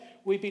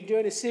we've been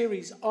doing a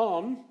series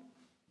on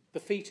the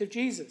feet of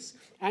Jesus.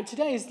 And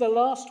today is the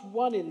last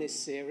one in this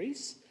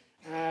series.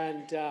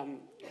 And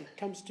it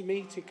comes to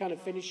me to kind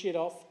of finish it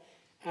off.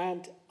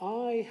 And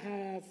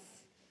I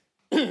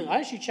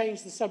actually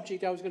changed the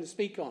subject I was going to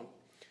speak on.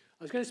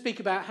 I was going to speak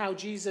about how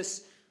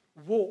Jesus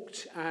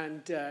walked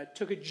and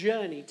took a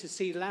journey to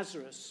see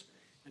Lazarus.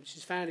 And this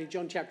is found in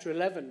John chapter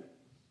 11.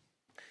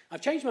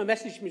 I've changed my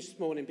message this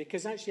morning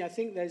because actually I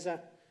think there's a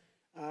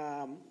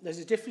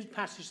different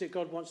passage that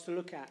God wants to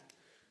look at.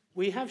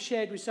 We have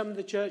shared with some of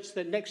the church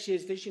that next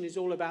year's vision is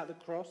all about the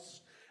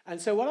cross. And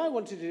so what I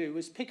wanted to do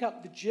was pick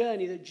up the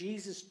journey that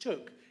Jesus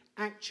took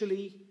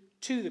actually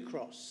to the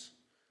cross.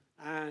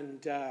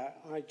 And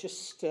I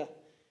just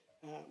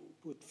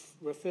would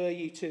refer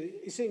you to,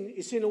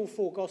 it's in all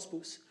four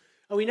Gospels.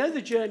 And we know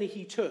the journey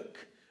he took.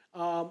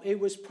 It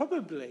was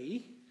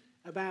probably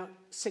about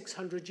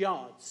 600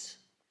 yards.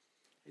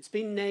 It's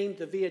been named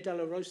the Via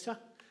Dolorosa.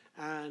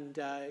 And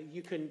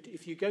you can,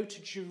 if you go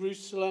to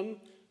Jerusalem,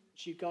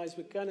 which you guys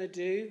were going to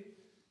do,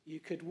 you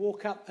could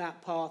walk up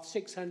that path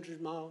 600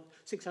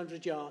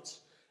 yards.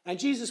 And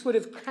Jesus would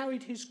have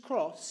carried his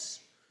cross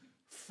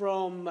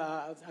from,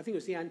 I think it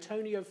was the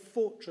Antonia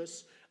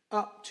Fortress,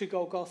 up to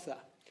Golgotha.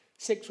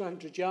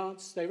 600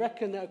 yards. They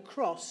reckon that a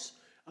cross,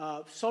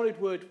 solid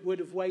wood, would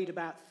have weighed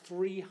about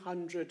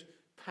 300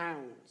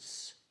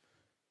 pounds.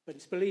 But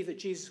it's believed that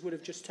Jesus would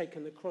have just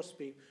taken the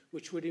crossbeam,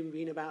 which would have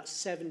been about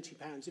 70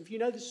 pounds. If you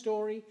know the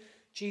story,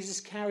 Jesus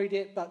carried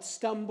it but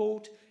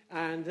stumbled,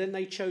 and then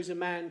they chose a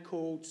man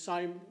called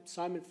Simon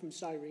from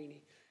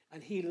Cyrene,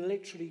 and he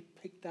literally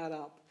picked that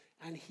up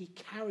and he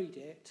carried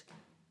it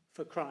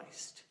for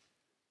Christ.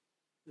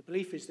 The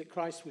belief is that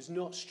Christ was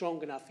not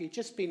strong enough. He had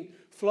just been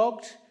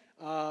flogged,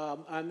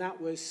 and that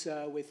was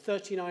with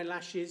 39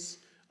 lashes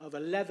of a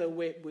leather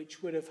whip,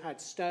 which would have had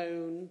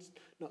stones,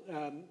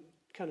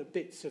 kind of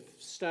bits of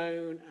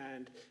stone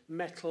and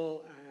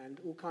metal and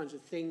all kinds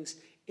of things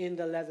in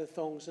the leather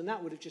thongs, and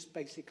that would have just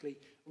basically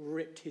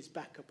ripped his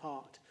back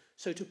apart.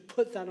 So to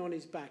put that on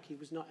his back, he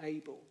was not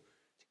able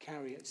to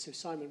carry it. So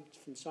Simon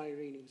from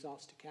Cyrene was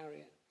asked to carry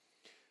it.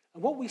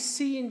 And what we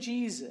see in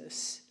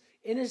Jesus,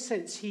 in a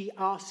sense, he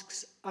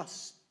asks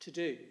us to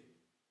do.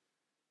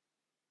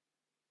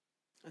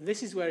 And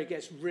this is where it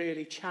gets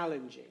really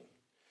challenging.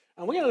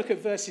 And we're going to look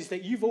at verses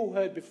that you've all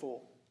heard before.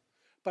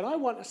 But I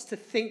want us to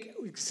think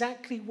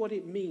exactly what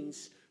it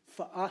means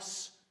for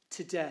us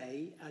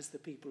today as the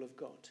people of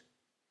God.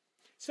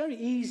 It's very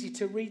easy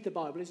to read the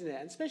Bible, isn't it?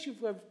 And especially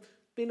if we've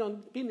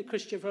been a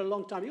Christian for a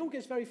long time, it all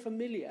gets very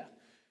familiar.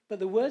 But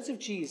the words of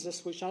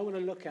Jesus, which I want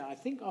to look at, I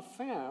think I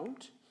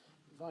found,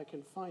 if I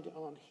can find it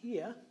on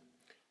here,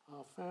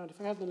 if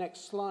I have the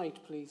next slide,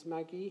 please,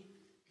 Maggie.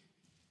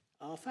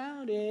 I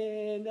found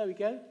it. There we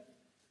go.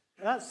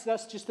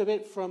 That's just a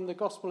bit from the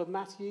Gospel of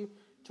Matthew.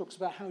 It talks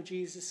about how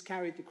Jesus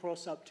carried the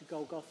cross up to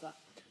Golgotha,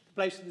 the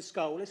place of the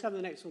skull. Let's have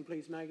the next one,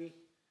 please, Maggie.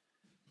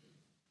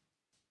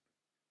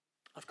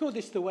 I've called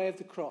this the way of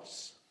the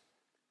cross.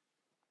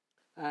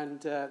 And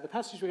the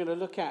passage we're going to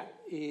look at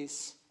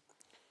is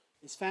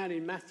found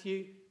in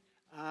Matthew,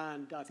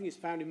 and I think it's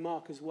found in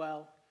Mark as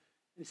well.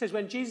 And it says,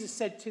 then Jesus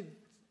said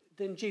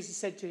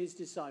to his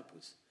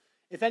disciples,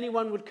 "If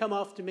anyone would come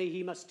after me,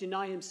 he must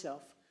deny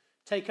himself,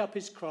 take up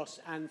his cross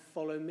and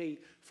follow me.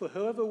 For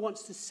whoever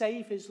wants to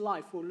save his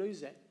life will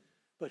lose it,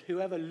 but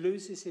whoever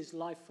loses his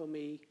life for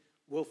me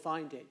will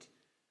find it.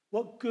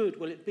 What good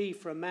will it be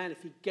for a man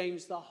if he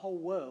gains the whole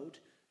world,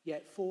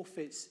 yet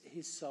forfeits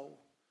his soul?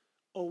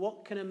 Or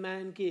what can a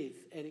man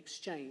give in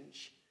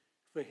exchange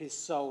for his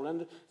soul?"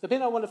 And the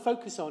bit I want to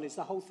focus on is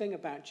the whole thing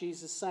about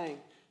Jesus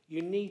saying,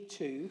 you need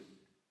to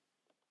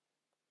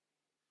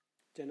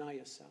deny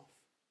yourself,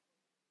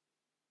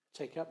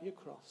 take up your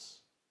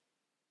cross,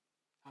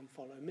 and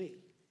follow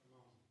me.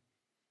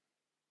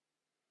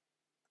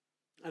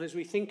 And as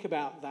we think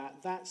about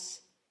that,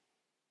 that's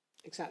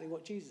exactly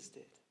what Jesus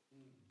did.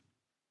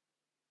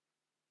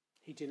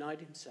 He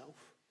denied himself,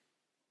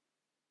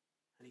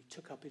 and he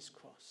took up his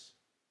cross.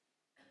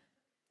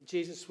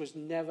 Jesus would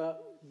never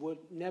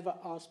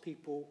ask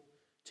people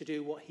to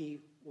do what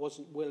he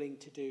wasn't willing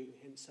to do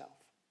himself.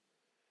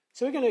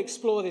 So we're going to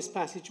explore this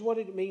passage, what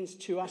it means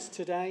to us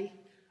today.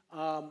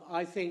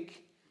 I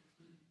think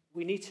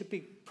we need to be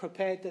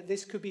prepared that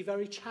this could be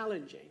very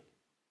challenging.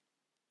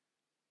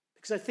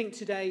 Because I think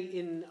today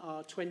in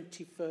our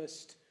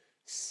 21st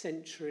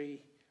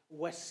century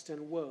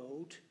Western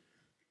world,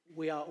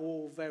 we are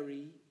all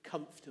very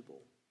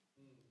comfortable.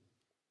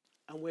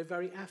 And we're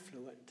very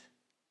affluent.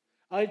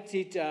 I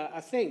did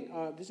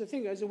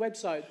there's a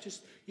website,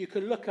 just you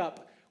can look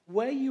up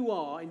where you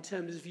are in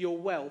terms of your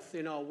wealth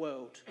in our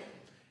world.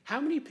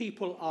 How many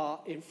people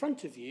are in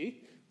front of you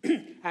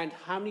and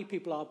how many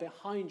people are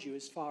behind you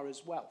as far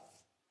as wealth?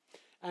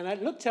 And I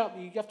looked up,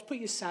 you have to put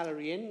your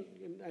salary in,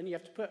 and you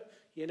have to put,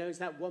 is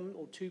that one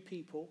or two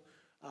people?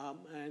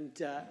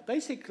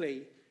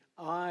 Basically,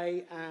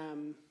 I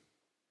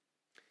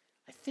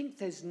think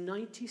there's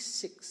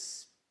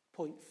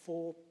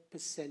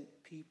 96.4%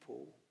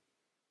 people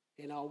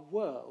in our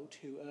world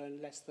who earn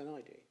less than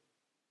I do.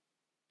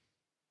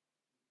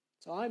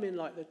 So I'm in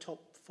like the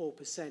top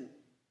 4%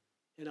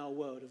 in our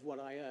world of what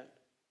I earn.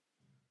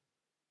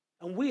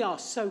 And we are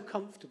so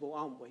comfortable,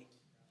 aren't we?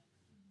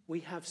 We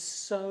have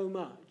so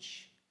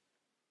much.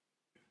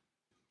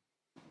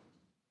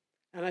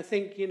 And I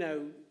think,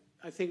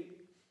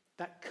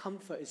 that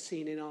comfort is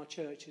seen in our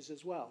churches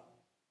as well.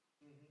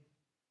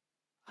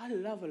 I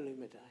love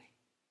Illumide.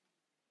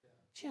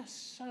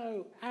 Just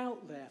so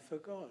out there for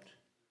God.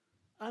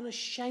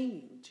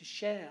 Unashamed to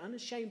share,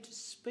 unashamed to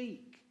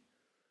speak.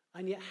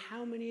 And yet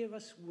how many of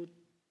us would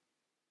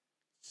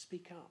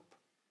speak up?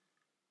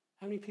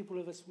 How many people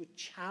of us would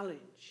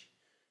challenge?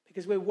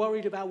 Because we're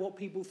worried about what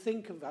people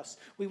think of us.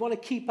 We want to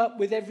keep up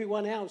with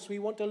everyone else. We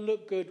want to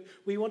look good.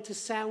 We want to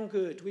sound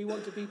good. We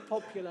want to be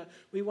popular.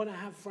 We want to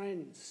have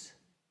friends.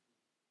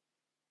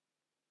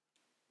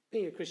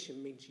 Being a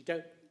Christian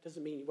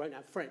doesn't mean you won't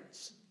have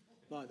friends,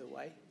 by the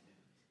way.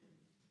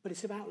 But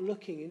it's about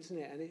looking, isn't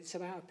it? And it's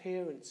about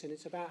appearance, and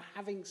it's about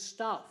having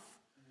stuff.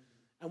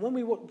 And when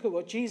we look at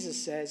what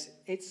Jesus says,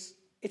 it's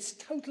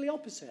totally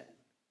opposite.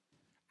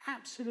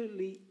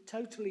 Absolutely,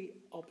 totally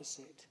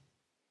opposite.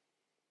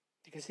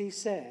 Because he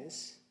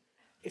says,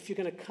 if you're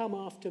going to come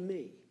after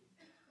me,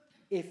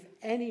 if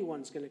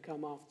anyone's going to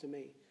come after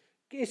me,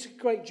 it's a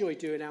great joy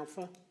doing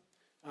Alpha.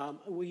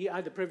 We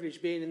had the privilege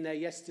of being in there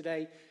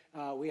yesterday.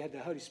 We had the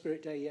Holy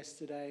Spirit Day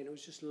yesterday, and it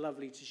was just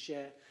lovely to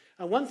share.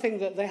 And one thing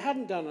that they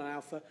hadn't done on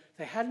Alpha,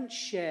 they hadn't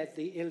shared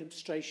the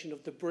illustration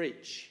of the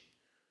bridge.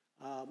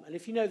 And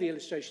if you know the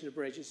illustration of the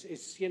bridge, it's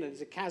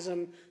there's a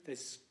chasm,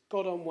 there's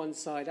God on one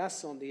side,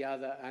 us on the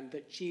other, and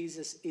that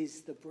Jesus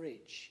is the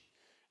bridge.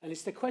 And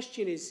the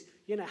question is,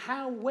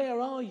 where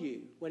are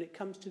you when it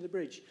comes to the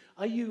bridge?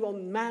 Are you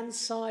on man's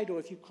side, or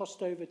have you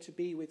crossed over to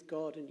be with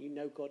God and you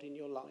know God in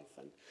your life?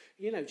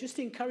 And, just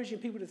encouraging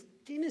people to,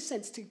 in a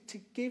sense, to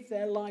give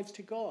their lives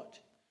to God.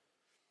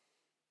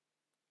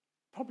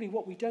 Probably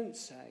what we don't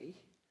say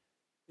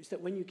is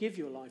that when you give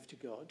your life to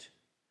God,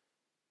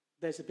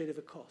 there's a bit of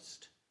a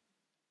cost.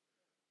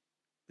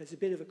 There's a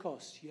bit of a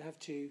cost. You have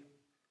to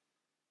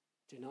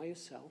deny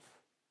yourself,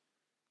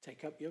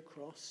 take up your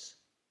cross,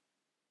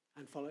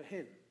 and follow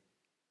him.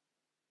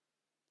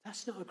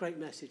 That's not a great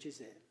message,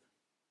 is it?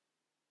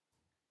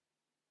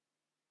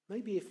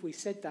 Maybe if we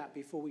said that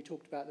before we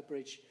talked about the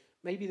bridge,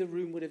 maybe the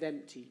room would have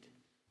emptied.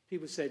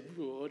 People said,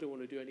 I don't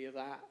want to do any of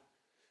that.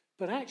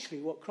 But actually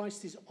what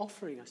Christ is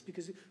offering us,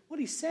 because what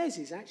he says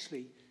is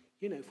actually,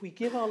 if we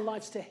give our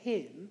lives to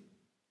him,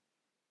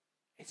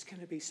 it's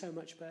going to be so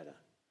much better.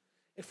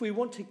 If we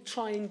want to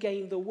try and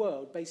gain the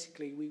world,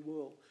 basically we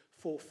will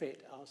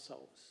forfeit our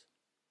souls.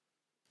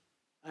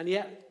 And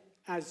yet,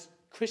 as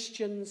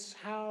Christians,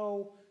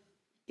 how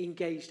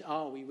engaged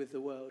are we with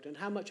the world? And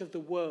how much of the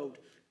world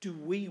do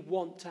we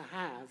want to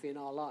have in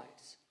our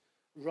lives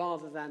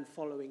rather than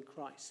following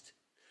Christ?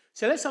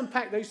 So let's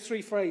unpack those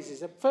three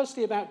phrases.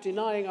 Firstly, about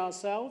denying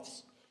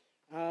ourselves.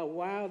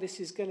 Wow, this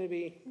is going to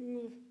be...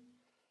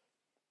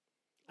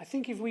 I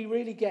think if we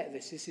really get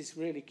this is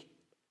really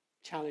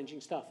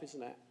challenging stuff,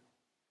 isn't it?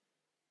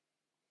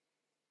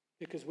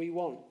 Because we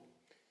want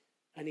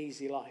an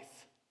easy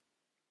life.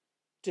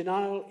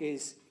 Denial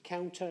is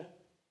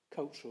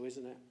counter-cultural,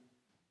 isn't it?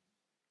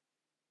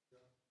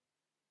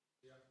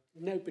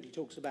 Nobody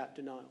talks about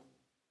denial.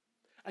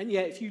 And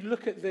yet, if you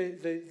look at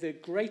the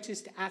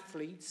greatest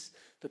athletes,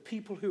 the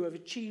people who have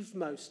achieved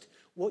most,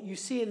 what you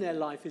see in their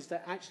life is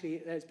that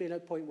actually there's been a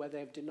point where they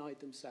have denied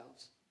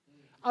themselves.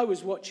 I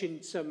was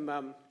watching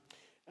some,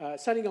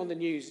 something on the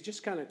news, it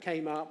just kind of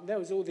came up. There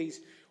was all these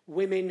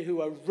women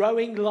who are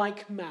rowing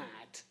like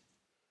mad,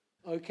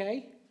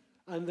 okay?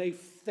 And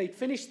they'd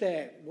finished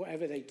their,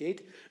 whatever they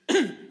did,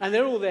 and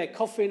they're all there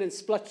coughing and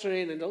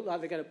spluttering and look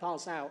like they're going to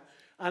pass out.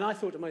 And I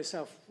thought to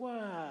myself,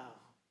 wow.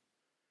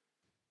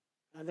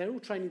 And they're all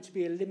training to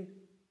be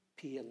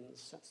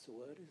Olympians. That's the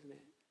word, isn't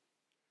it?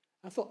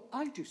 I thought,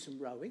 I do some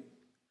rowing.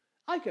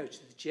 I go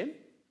to the gym.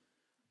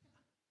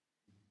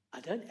 I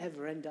don't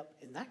ever end up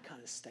in that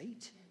kind of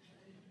state.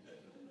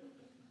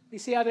 You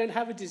see, I don't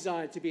have a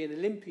desire to be an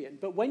Olympian.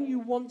 But when you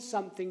want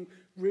something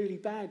really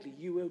badly,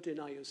 you will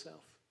deny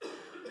yourself.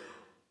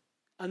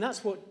 And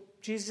that's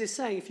what Jesus is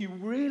saying. If you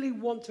really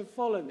want to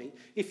follow me,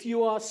 if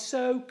you are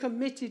so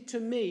committed to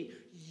me,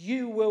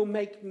 you will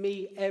make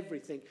me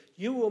everything.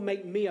 You will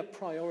make me a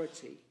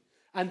priority.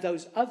 And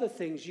those other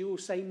things you will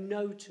say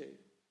no to.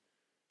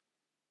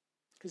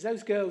 Because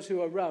those girls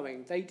who are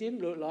rowing, they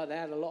didn't look like they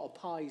had a lot of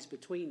pies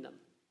between them.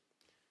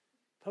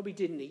 Probably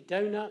didn't eat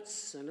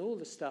donuts and all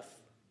the stuff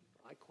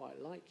I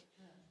quite like.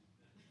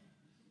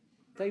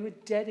 They were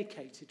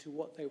dedicated to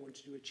what they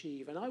wanted to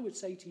achieve. And I would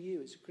say to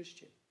you as a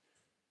Christian,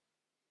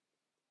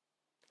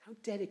 how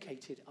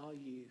dedicated are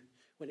you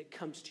when it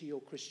comes to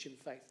your Christian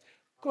faith?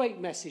 Great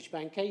message,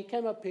 Banke. You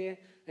came up here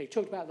and you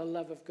talked about the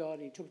love of God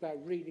and you talked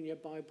about reading your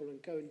Bible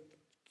and going,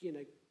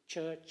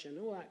 church and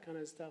all that kind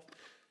of stuff.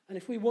 And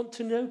if we want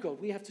to know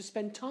God, we have to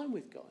spend time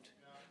with God.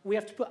 Yeah. We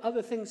have to put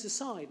other things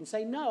aside and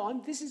say,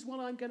 no, this is what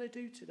I'm going to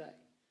do today.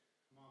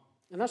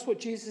 And that's what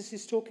Jesus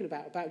is talking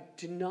about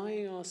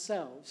denying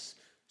ourselves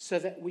so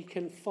that we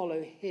can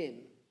follow him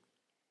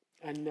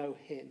and know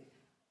him.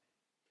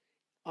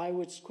 I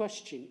would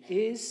question,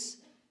 is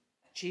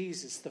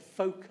Jesus the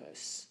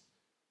focus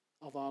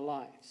of our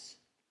lives?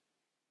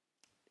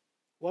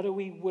 What are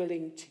we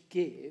willing to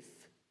give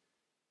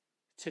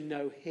to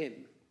know him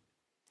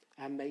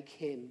and make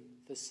him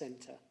the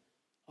center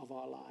of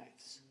our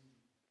lives?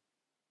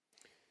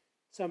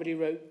 Somebody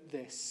wrote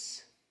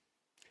this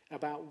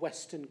about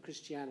Western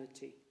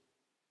Christianity.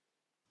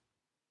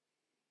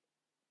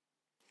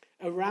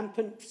 A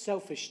rampant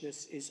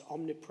selfishness is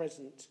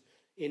omnipresent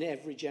in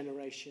every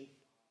generation,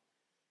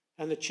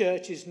 and the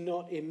church is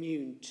not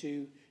immune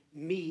to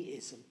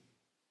meism.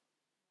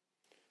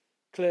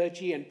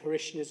 Clergy and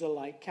parishioners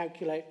alike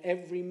calculate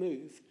every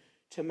move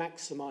to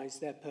maximize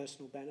their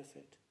personal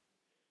benefit.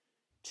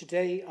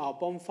 Today, our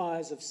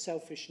bonfires of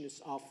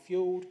selfishness are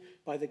fueled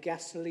by the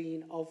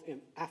gasoline of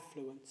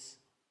affluence.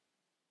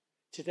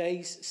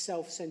 Today's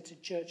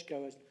self-centered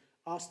churchgoers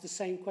ask the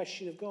same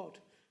question of God,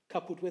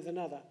 coupled with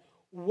another.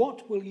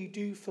 What will you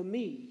do for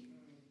me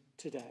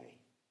today?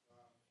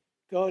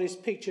 God is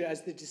pictured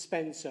as the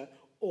dispenser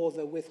or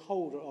the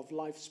withholder of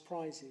life's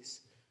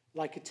prizes,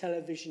 like a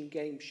television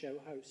game show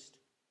host.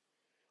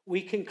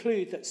 We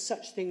conclude that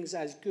such things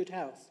as good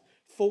health,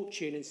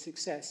 fortune, and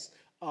success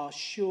are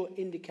sure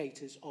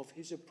indicators of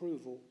his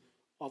approval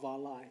of our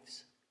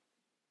lives.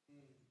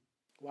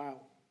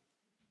 Wow.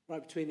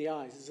 Right between the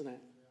eyes, isn't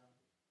it?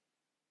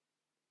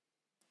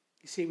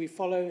 You see, we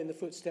follow in the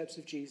footsteps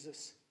of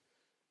Jesus,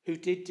 who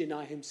did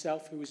deny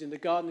himself, who was in the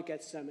Garden of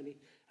Gethsemane,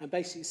 and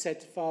basically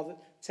said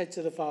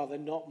to the Father,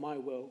 not my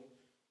will,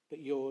 but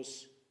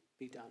yours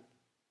be done.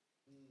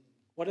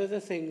 What are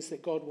the things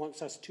that God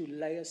wants us to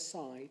lay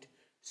aside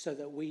so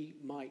that we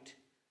might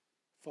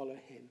follow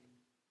him?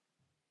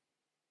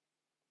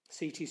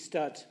 C.T.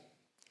 Studd,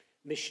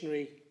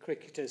 missionary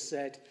cricketer,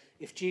 said,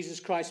 if Jesus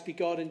Christ be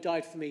God and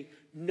died for me,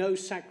 no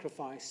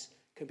sacrifice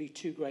can be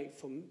too great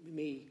for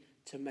me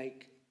to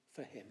make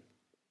for him.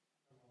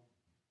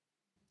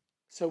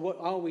 So what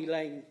are we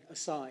laying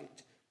aside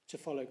to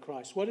follow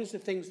Christ? What is the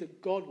things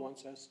that God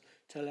wants us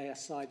to lay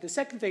aside? The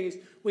second thing is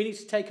we need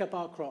to take up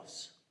our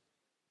cross.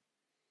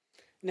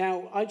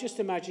 Now, I just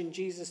imagine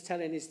Jesus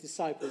telling his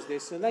disciples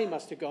this, and they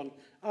must have gone,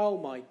 oh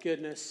my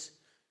goodness,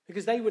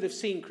 because they would have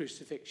seen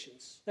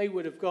crucifixions. They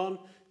would have gone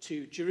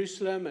to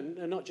Jerusalem,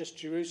 and not just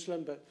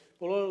Jerusalem, but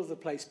all over the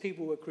place,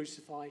 people were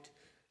crucified.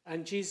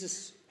 And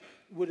Jesus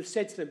would have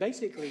said to them,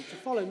 basically, to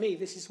follow me,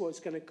 this is what it's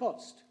going to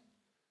cost.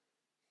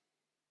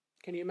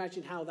 Can you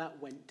imagine how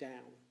that went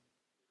down?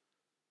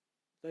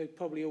 They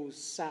probably all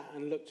sat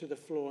and looked to the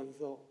floor and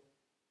thought,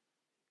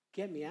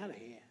 get me out of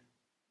here.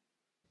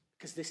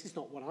 Because this is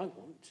not what I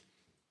want.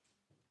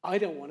 I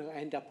don't want to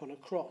end up on a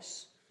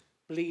cross,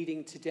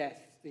 bleeding to death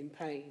in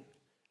pain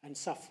and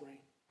suffering.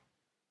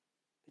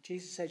 But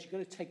Jesus says you've got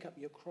to take up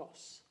your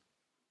cross.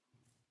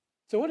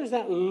 So what does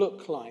that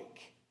look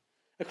like?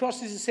 A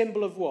cross is a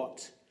symbol of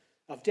what?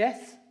 Of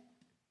death,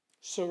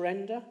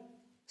 surrender,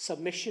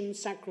 submission,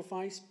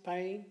 sacrifice,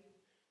 pain.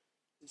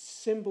 It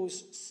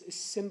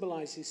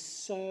symbolizes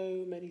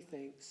so many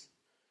things.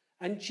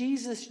 And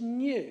Jesus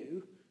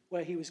knew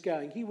where he was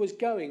going. He was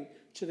going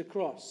to the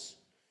cross.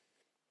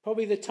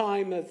 Probably the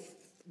time of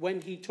when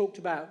he talked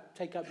about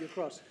take up your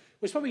cross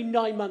was probably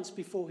 9 months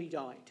before he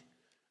died.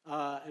 In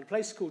a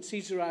place called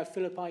Caesarea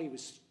Philippi, he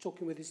was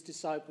talking with his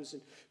disciples,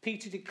 and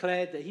Peter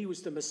declared that he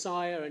was the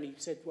Messiah, and he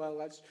said,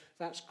 well,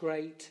 that's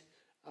great.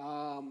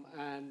 And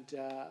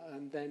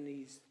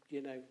then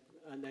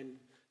and then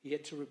he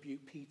had to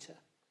rebuke Peter.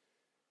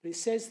 But it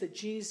says that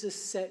Jesus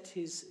set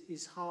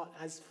his heart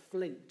as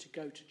flint to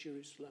go to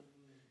Jerusalem.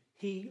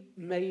 He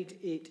made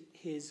it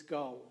his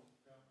goal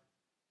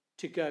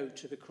to go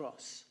to the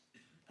cross.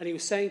 And he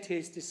was saying to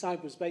his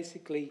disciples,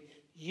 basically,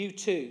 you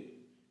too,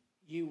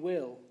 you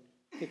will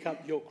pick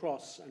up your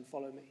cross and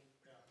follow me.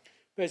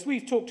 But as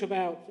we've talked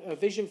about a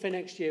vision for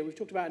next year, we've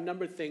talked about a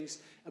number of things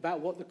about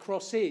what the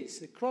cross is.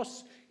 The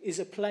cross is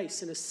a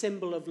place and a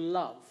symbol of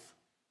love.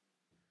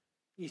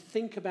 You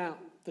think about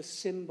the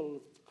symbol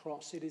of the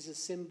cross, it is a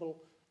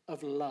symbol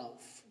of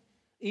love.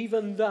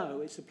 Even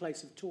though it's a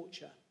place of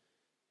torture,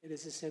 it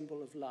is a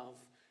symbol of love.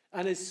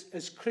 And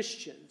as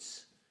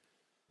Christians,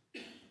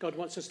 God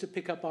wants us to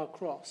pick up our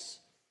cross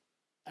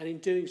and in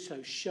doing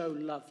so, show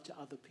love to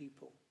other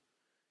people.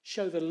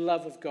 Show the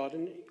love of God.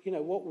 And,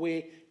 what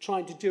we're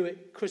trying to do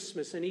at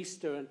Christmas and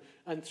Easter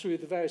and through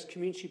the various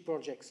community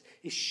projects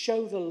is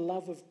show the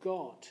love of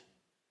God.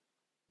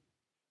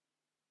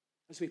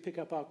 As we pick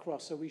up our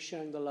cross, are we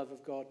showing the love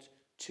of God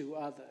to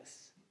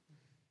others?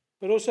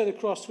 But also the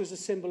cross was a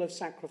symbol of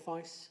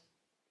sacrifice.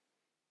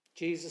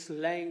 Jesus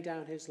laying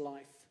down his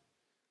life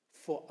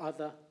for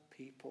other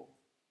people.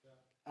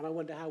 And I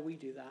wonder how we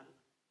do that.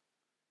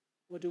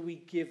 What do we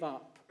give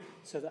up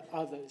so that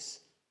others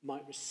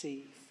might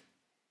receive?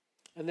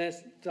 And there's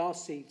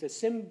lastly,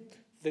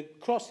 the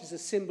cross is a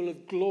symbol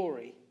of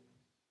glory.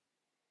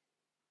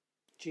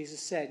 Jesus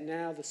said,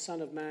 now the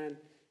Son of Man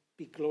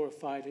be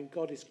glorified, and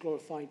God is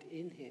glorified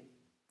in him.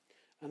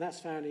 And that's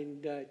found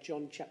in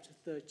John chapter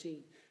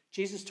 13.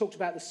 Jesus talked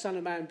about the Son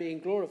of Man being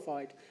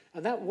glorified,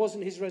 and that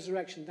wasn't his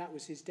resurrection, that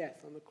was his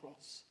death on the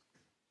cross.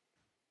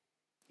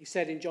 He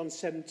said in John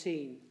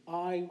 17,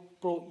 I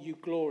brought you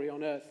glory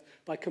on earth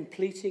by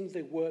completing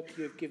the work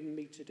you have given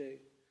me to do.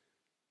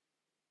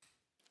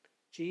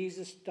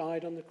 Jesus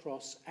died on the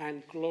cross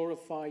and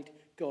glorified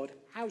God.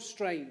 How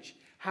strange,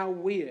 how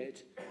weird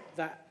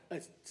that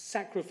a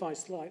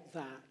sacrifice like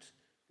that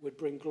would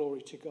bring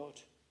glory to God.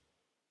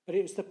 But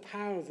it was the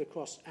power of the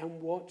cross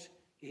and what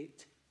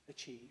it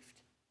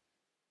achieved.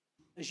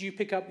 As you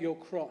pick up your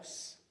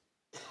cross,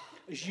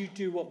 as you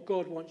do what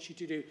God wants you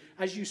to do,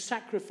 as you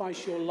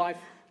sacrifice your life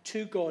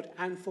to God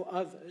and for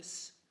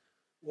others,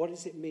 what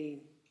does it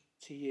mean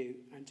to you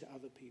and to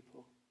other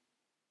people?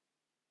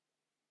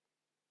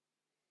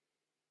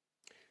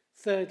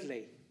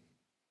 Thirdly,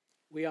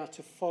 we are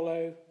to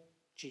follow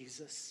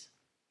Jesus.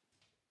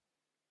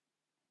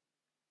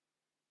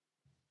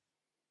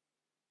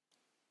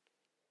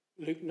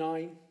 Luke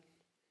 9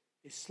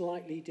 is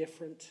slightly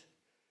different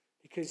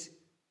because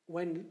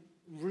when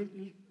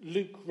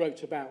Luke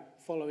wrote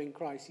about following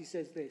Christ, he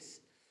says this: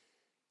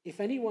 if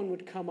anyone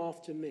would come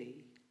after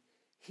me,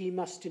 he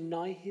must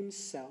deny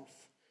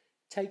himself,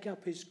 take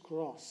up his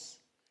cross,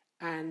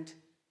 and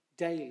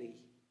daily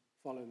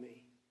follow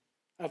me.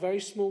 A very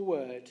small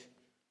word,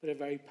 but a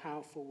very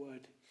powerful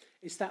word.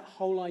 It's that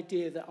whole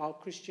idea that our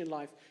Christian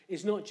life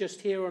is not just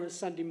here on a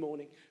Sunday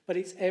morning, but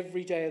it's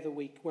every day of the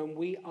week when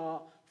we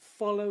are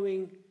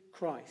following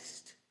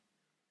Christ.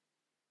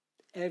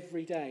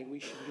 Every day we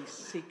should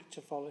seek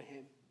to follow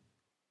him.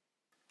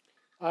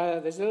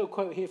 There's a little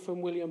quote here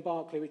from William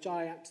Barclay, which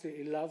I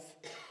absolutely love.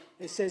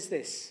 It says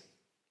this: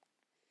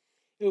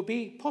 it will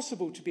be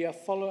possible to be a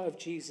follower of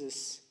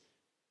Jesus.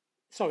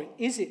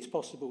 Is it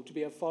possible to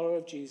be a follower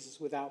of Jesus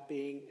without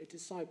being a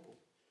disciple?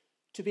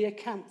 To be a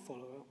camp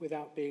follower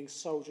without being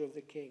soldier of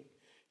the king?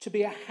 To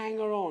be a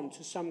hanger-on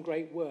to some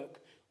great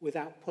work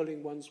without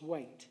pulling one's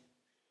weight?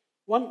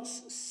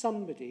 Once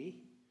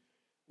somebody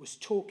was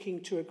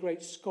talking to a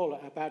great scholar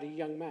about a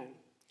young man.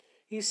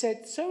 He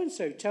said,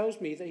 so-and-so tells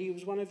me that he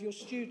was one of your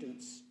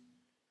students.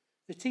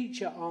 The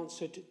teacher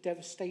answered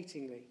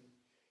devastatingly,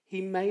 he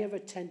may have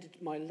attended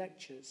my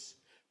lectures,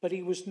 but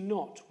he was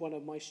not one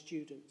of my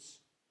students.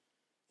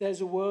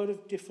 There's a world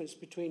of difference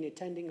between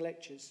attending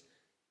lectures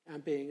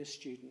and being a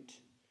student.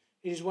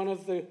 It is one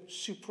of the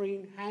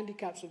supreme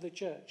handicaps of the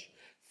church,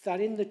 that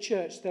in the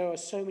church there are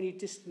so many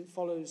distant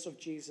followers of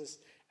Jesus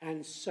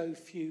and so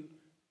few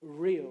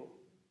real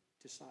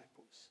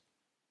disciples.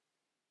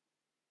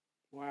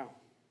 Wow.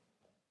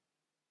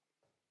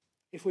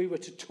 If we were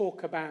to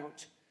talk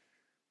about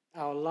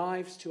our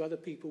lives to other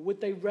people,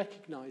 would they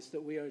recognize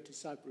that we are a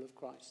disciple of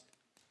Christ?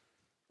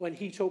 When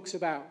he talks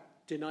about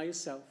deny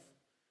yourself,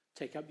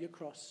 take up your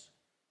cross,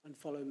 and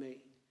follow me,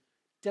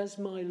 does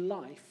my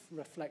life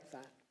reflect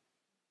that?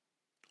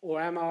 Or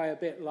am I a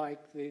bit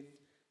like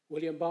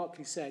William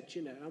Barclay said,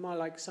 am I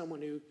like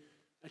someone who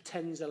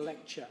attends a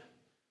lecture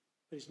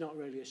but is not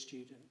really a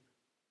student?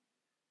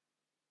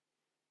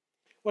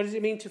 What does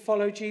it mean to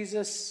follow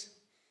Jesus?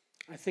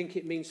 I think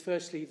it means,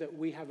 firstly, that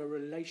we have a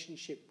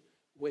relationship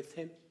with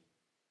him.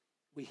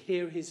 We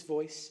hear his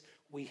voice.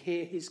 We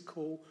hear his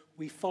call.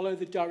 We follow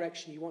the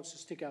direction he wants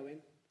us to go in.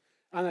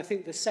 And I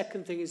think the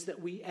second thing is that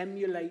we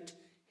emulate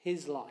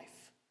his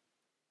life.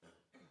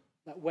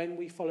 That when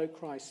we follow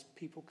Christ,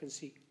 people can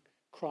see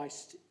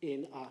Christ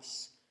in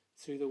us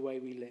through the way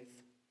we live.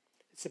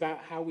 It's about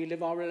how we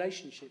live our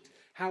relationships,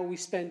 how we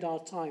spend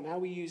our time, how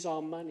we use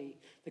our money,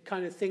 the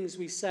kind of things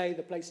we say,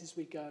 the places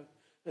we go,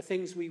 the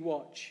things we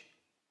watch.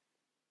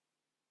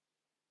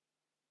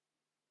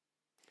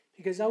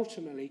 Because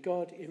ultimately,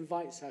 God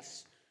invites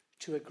us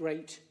to a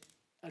great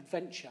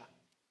adventure.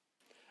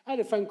 I had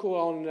a phone call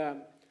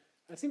on,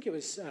 I think it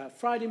was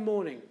Friday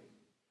morning.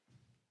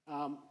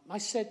 My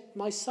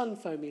son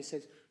phoned me and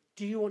said,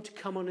 do you want to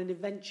come on an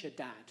adventure,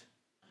 Dad?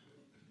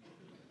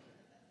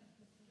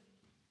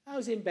 I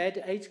was in bed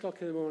at 8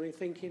 o'clock in the morning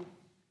thinking,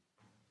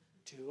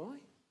 do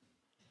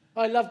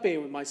I? I love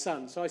being with my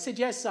son. So I said,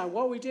 yes, son,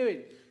 what are we doing?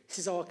 He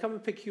says, I'll come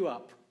and pick you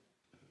up.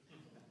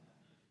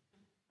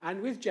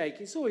 And with Jake,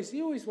 he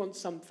always wants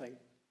something.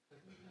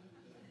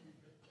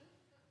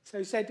 So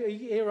he said,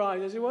 he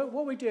arrived. I said, what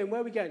are we doing?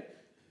 Where are we going?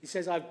 He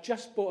says, I've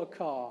just bought a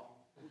car.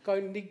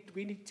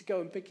 We need to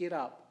go and pick it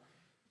up.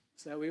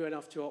 So we went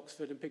off to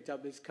Oxford and picked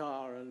up his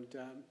car. And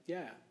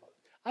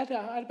I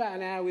had about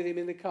an hour with him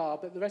in the car,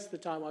 but the rest of the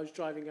time I was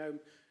driving home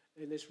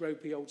in this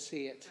ropey old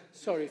Seat.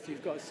 Sorry if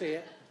you've got to see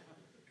it.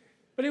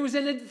 But it was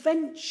an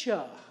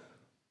adventure.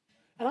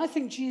 And I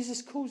think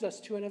Jesus calls us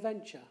to an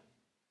adventure.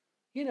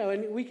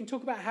 And we can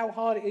talk about how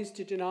hard it is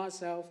to deny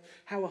ourselves,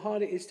 how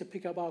hard it is to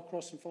pick up our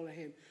cross and follow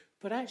him.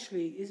 But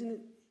actually,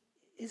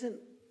 isn't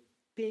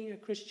being a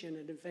Christian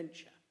an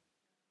adventure?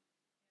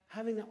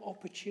 Having that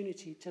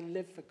opportunity to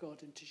live for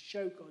God and to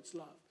show God's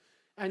love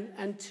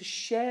and to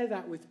share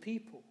that with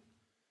people.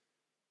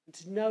 And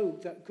to know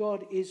that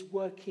God is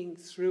working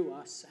through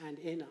us and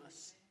in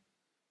us.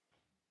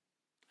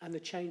 And the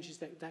changes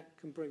that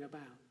can bring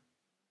about.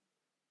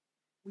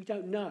 We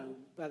don't know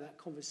about that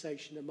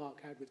conversation that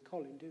Mark had with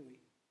Colin, do we?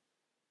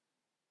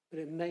 But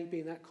it may be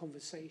in that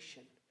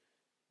conversation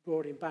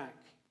brought him back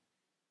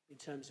in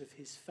terms of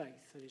his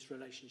faith and his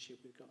relationship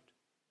with God.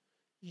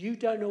 You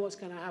don't know what's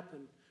going to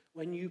happen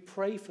when you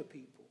pray for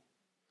people.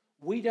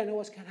 We don't know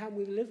what's going to happen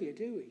with Olivia,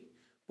 do we?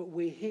 But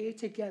we're here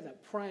together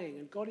praying,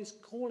 and God is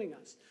calling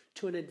us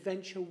to an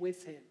adventure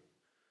with him.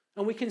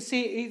 And we can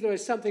see it either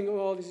as something,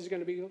 oh, this is going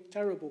to be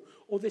terrible,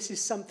 or this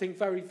is something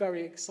very,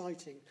 very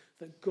exciting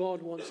that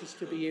God wants us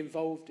to be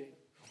involved in.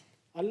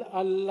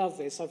 I love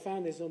this. I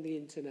found this on the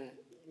internet.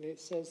 And it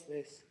says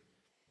this.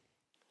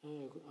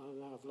 Oh,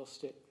 now I've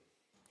lost it.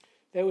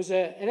 There was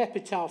an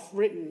epitaph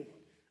written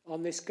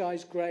on this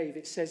guy's grave.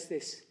 It says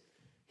this: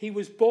 he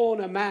was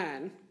born a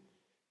man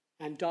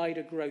and died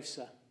a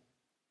grocer.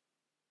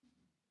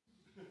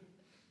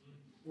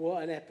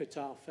 What an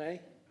epitaph, eh?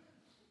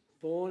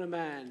 Born a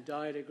man,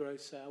 died a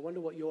grocer. I wonder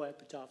what your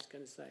epitaph's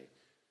going to say.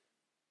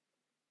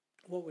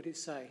 What would it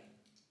say?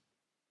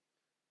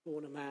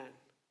 Born a man,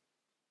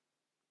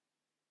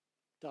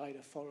 died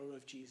a follower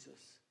of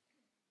Jesus.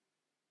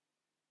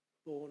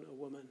 Born a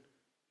woman,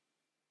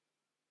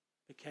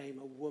 became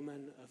a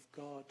woman of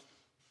God,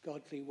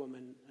 godly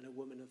woman, and a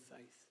woman of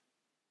faith.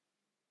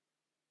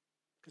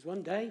 Because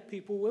one day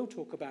people will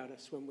talk about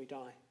us when we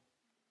die.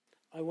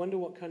 I wonder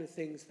what kind of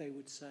things they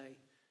would say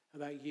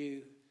about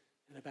you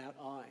and about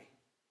I.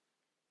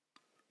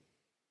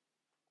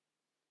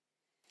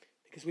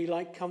 Because we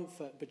like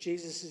comfort, but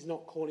Jesus is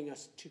not calling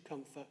us to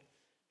comfort.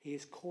 He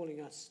is calling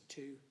us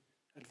to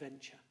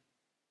adventure,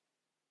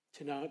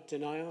 to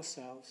deny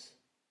ourselves,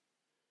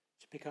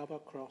 to pick up our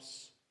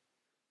cross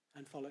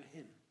and follow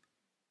him.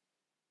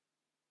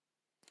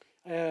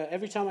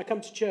 Every time I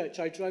come to church,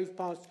 I drive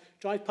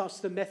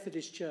past the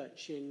Methodist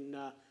church in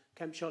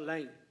Kempshott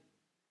Lane,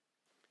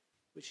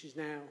 which is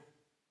now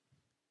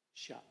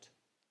shut,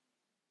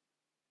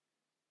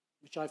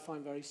 which I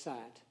find very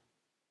sad.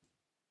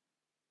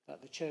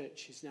 That the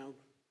church is now,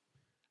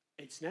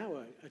 it's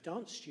now a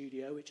dance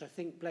studio, which I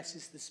think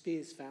blesses the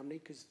Spears family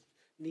because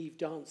Neve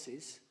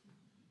dances,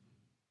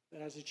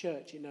 but as a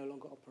church it no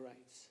longer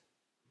operates.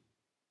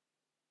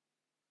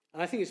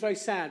 And I think it's very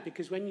sad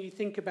because when you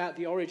think about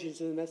the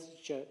origins of the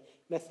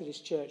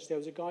Methodist Church, there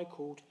was a guy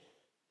called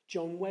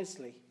John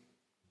Wesley.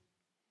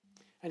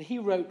 And he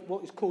wrote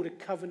what is called a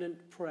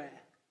covenant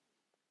prayer.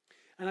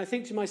 And I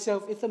think to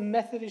myself, if the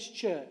Methodist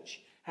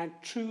Church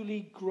had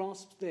truly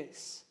grasped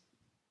this,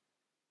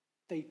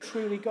 they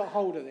truly got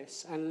hold of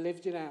this and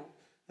lived it out,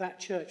 that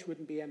church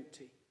wouldn't be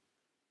empty.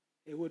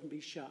 It wouldn't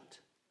be shut.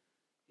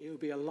 It would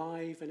be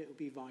alive and it would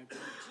be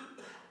vibrant.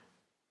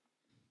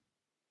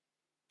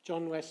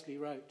 John Wesley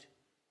wrote,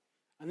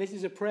 and this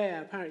is a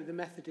prayer apparently the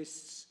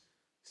Methodists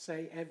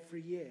say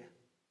every year.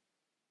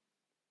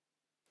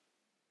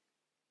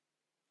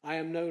 I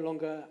am no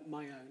longer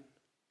my own,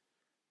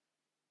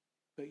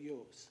 but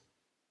yours.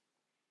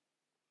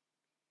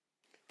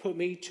 Put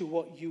me to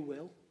what you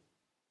will.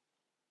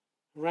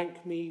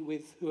 Rank me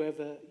with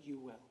whoever you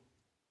will.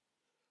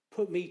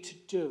 Put me to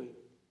doing.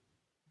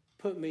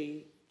 Put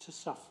me to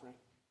suffering.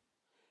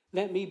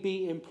 Let me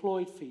be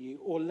employed for you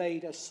or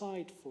laid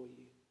aside for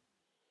you,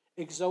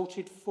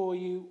 exalted for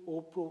you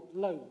or brought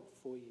low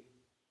for you.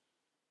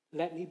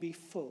 Let me be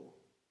full.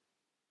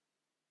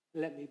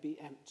 Let me be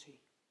empty.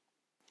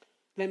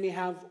 Let me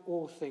have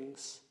all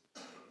things.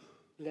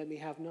 Let me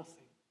have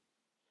nothing.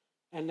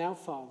 And now,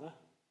 Father,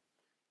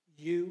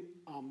 you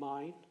are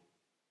mine,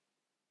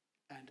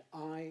 and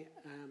I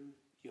am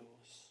yours.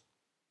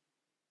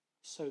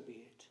 So be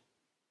it.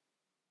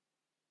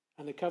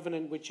 And the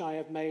covenant which I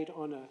have made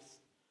on earth,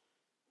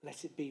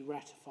 let it be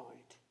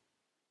ratified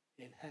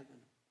in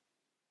heaven.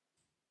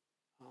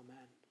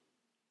 Amen.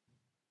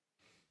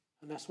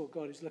 And that's what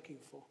God is looking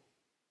for.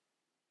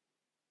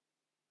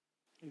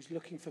 He's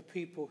looking for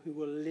people who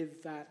will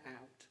live that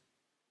out.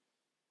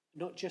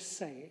 Not just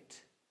say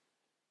it,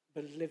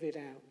 but live it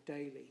out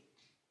daily.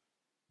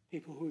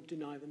 People who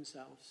deny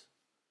themselves,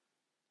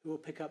 who will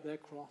pick up their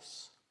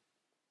cross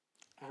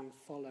and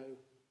follow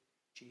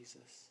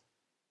Jesus.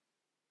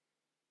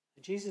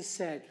 And Jesus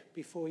said,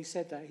 before he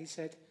said that, he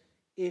said,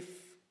 if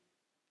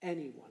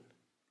anyone,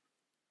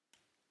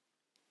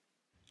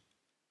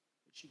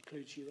 which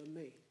includes you and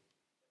me.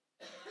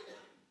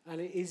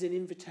 And it is an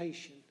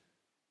invitation.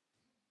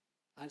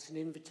 And it's an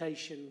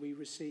invitation we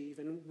receive.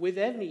 And with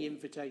any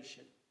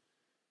invitation,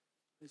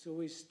 there's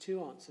always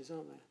two answers,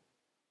 aren't there?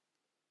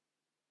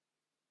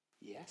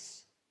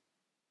 Yes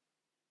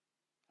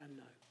and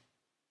no.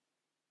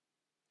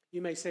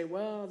 You may say,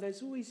 well,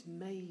 there's always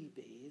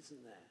maybe,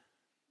 isn't there?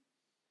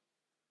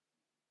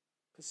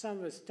 Because some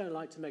of us don't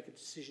like to make a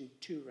decision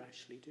too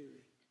rashly, do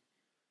we?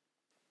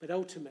 But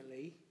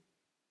ultimately,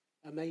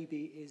 a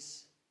maybe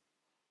is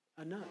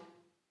a no.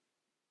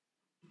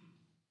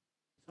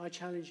 So I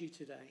challenge you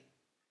today.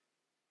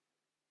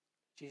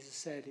 Jesus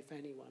said, if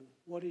anyone,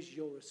 what is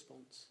your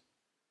response?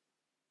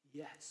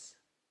 Yes.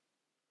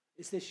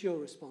 Is this your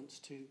response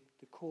to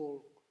the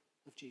call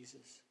of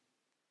Jesus?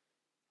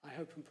 I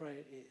hope and pray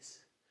it is.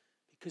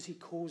 Because he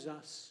calls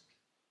us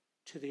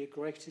to the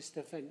greatest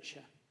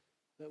adventure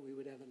that we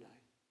would ever know.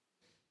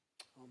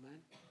 Amen.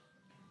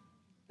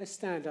 Let's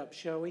stand up,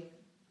 shall we?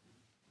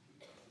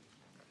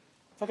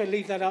 If I could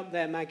leave that up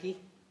there, Maggie.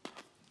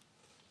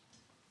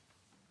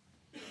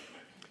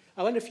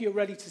 I wonder if you're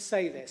ready to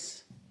say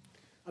this.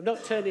 I'm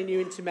not turning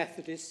you into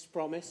Methodists,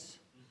 promise.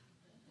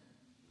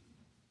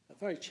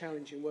 Very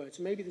challenging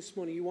words. Maybe this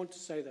morning you want to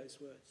say those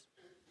words.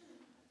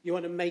 You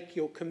want to make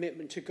your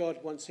commitment to God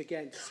once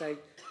again to say,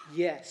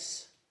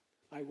 yes,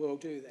 I will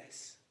do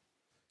this.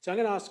 So I'm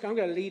going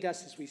to lead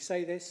us as we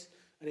say this.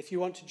 And if you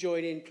want to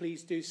join in,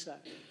 please do so.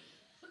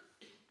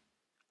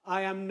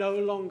 I am no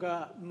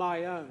longer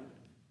my own,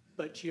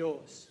 but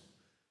yours.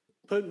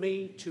 Put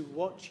me to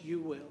what you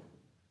will.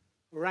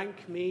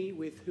 Rank me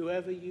with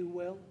whoever you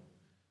will.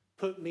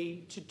 Put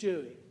me to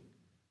doing.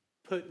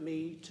 Put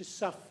me to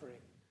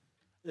suffering.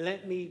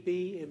 Let me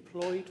be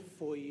employed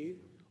for you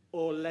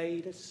or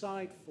laid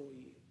aside for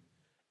you,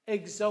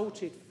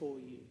 exalted for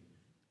you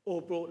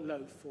or brought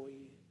low for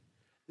you.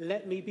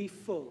 Let me be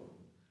full.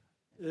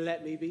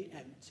 Let me be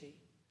empty.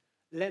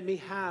 Let me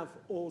have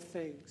all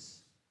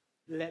things.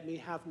 Let me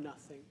have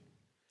nothing.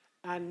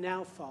 And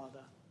now,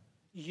 Father,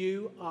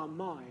 you are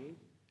mine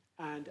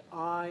and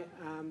I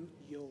am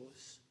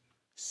yours.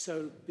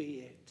 So be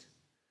it.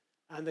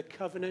 And the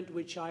covenant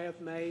which I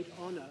have made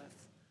on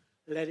earth,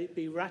 let it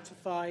be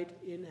ratified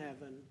in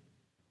heaven.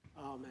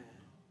 Amen.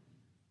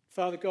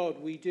 Father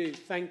God, we do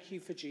thank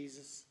you for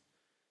Jesus.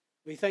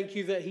 We thank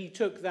you that he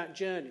took that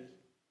journey,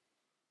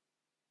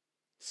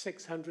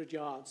 600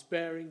 yards,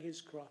 bearing his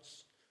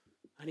cross,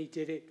 and he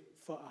did it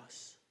for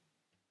us.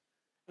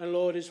 And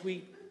Lord, as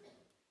we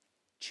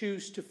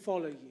choose to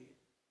follow you,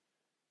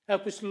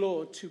 help us,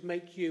 Lord, to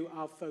make you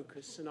our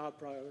focus and our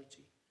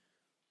priority,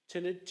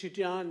 to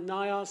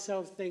deny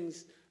ourselves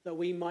things that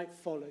we might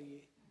follow you.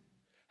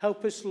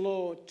 Help us,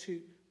 Lord,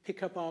 to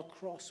pick up our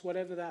cross,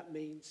 whatever that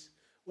means,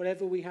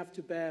 whatever we have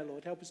to bear,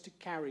 Lord. Help us to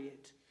carry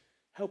it.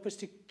 Help us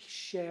to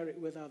share it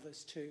with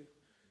others too.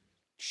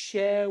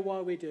 Share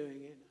why we're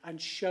doing it and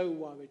show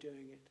why we're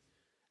doing it.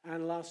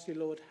 And lastly,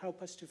 Lord,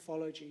 help us to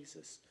follow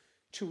Jesus,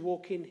 to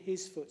walk in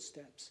his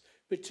footsteps,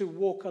 but to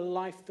walk a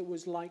life that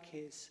was like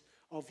his,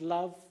 of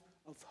love,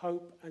 of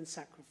hope and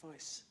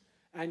sacrifice.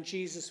 And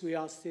Jesus, we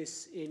ask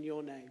this in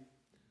your name.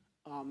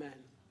 Amen.